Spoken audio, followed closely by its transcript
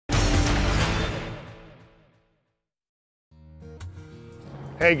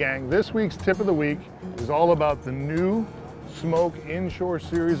Hey gang, this week's tip of the week is all about the new Smoke inshore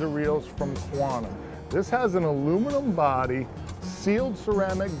series of reels from Quantum. This has an aluminum body, sealed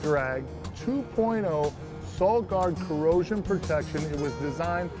ceramic drag, 2.0 salt guard corrosion protection. It was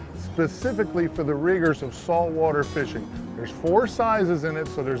designed specifically for the riggers of saltwater fishing. There's 4 sizes in it,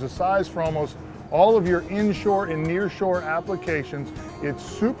 so there's a size for almost all of your inshore and nearshore applications. It's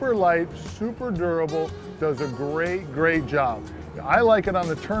super light, super durable, does a great job. I like it on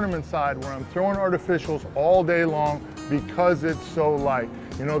the tournament side where I'm throwing artificials all day long because it's so light.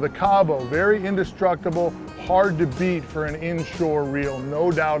 You know, the Cabo, very indestructible, hard to beat for an inshore reel,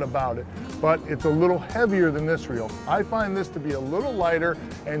 no doubt about it. But it's a little heavier than this reel. I find this to be a little lighter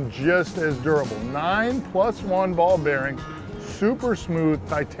and just as durable. 9+1 ball bearings, super smooth,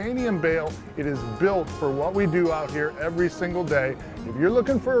 titanium bail. It is built for what we do out here every single day. If you're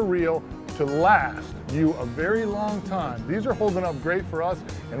looking for a reel to last you a very long time, these are holding up great for us,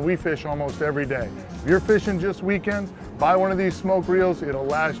 and we fish almost every day. If you're fishing just weekends, buy one of these Smoke reels. It'll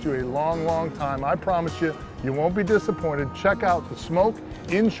last you a long time. I promise you, you won't be disappointed. Check out the Smoke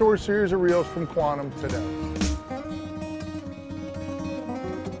inshore series of reels from Quantum today.